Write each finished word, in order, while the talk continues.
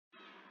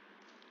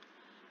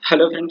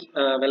Hello friends,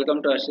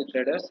 welcome to Arshit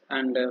Traders.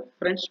 And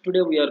friends,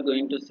 today we are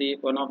going to see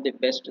one of the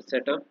best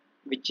setup,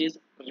 which is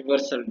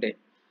reversal day.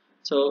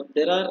 So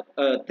there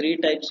are three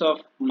types of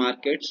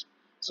markets.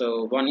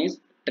 So one is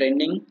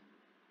trending,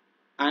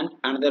 and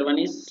another one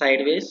is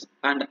sideways,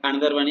 and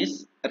another one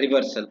is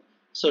reversal.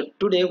 So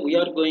today we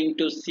are going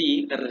to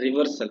see a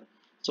reversal.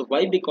 So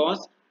why?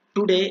 Because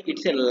today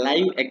it's a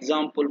live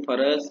example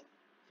for us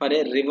for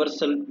a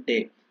reversal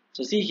day.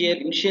 So see here,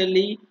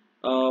 initially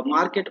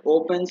market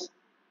opens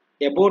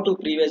above to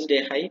previous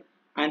day high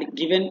and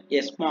given a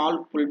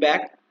small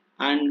pullback,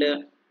 and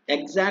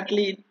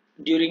exactly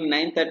during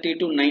 9:30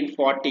 to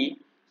 9:40.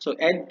 So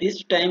at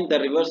this time the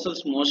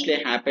reversals mostly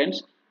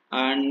happens,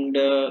 and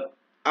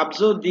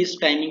observe these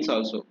timings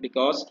also,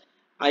 because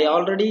I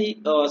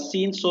already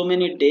seen so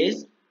many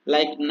days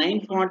like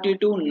 9:40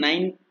 to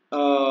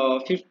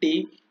 9:50.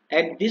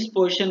 At this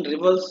position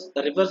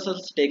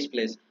reversals takes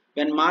place.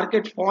 When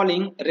market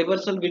falling,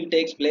 reversal will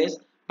takes place,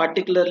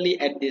 particularly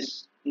at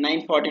this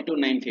 9:40 to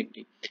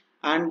 9:50.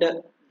 And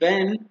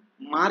when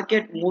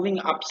market moving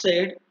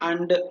upside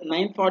and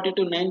 9:40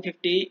 to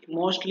 9:50,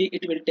 mostly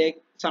it will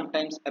take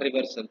sometimes a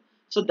reversal.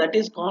 So that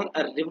is called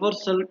a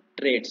reversal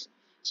trades.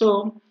 So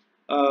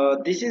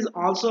this is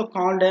also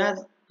called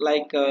as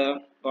like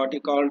what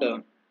you called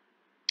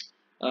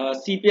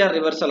CPR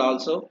reversal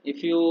also.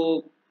 If you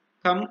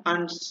come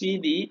and see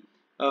the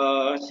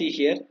see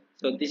here,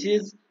 so this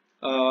is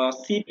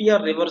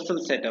CPR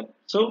reversal setup.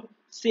 So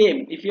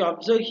same, if you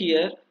observe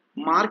here,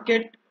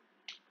 market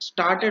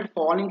started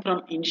falling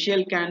from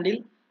initial candle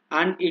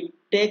and it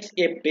takes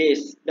a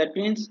base. That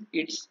means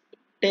it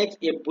takes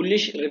a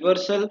bullish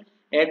reversal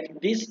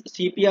at this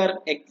CPR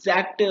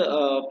exact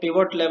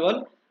pivot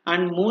level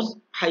and moves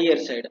higher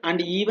side. And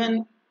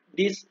even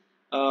this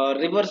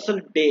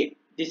reversal day,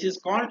 this is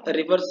called a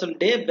reversal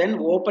day when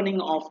opening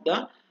of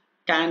the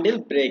candle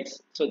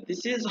breaks. So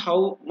this is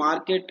how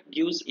market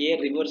gives a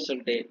reversal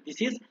day.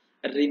 This is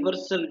a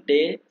reversal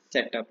day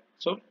setup.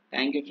 So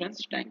thank you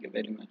friends, thank you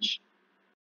very much.